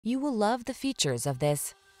You will love the features of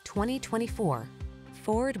this 2024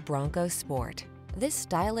 Ford Bronco Sport. This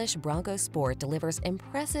stylish Bronco Sport delivers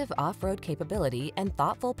impressive off-road capability and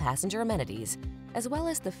thoughtful passenger amenities, as well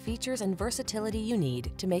as the features and versatility you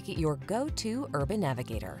need to make it your go-to urban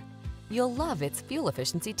navigator. You'll love its fuel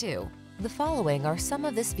efficiency too. The following are some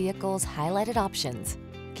of this vehicle's highlighted options: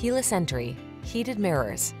 keyless entry, heated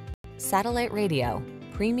mirrors, satellite radio,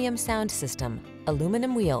 premium sound system,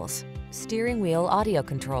 aluminum wheels, steering wheel audio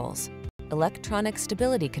controls, electronic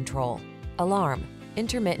stability control, alarm,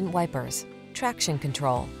 intermittent wipers, traction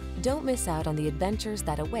control. Don't miss out on the adventures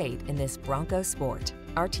that await in this Bronco Sport.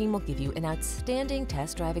 Our team will give you an outstanding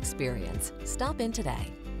test drive experience. Stop in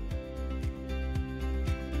today.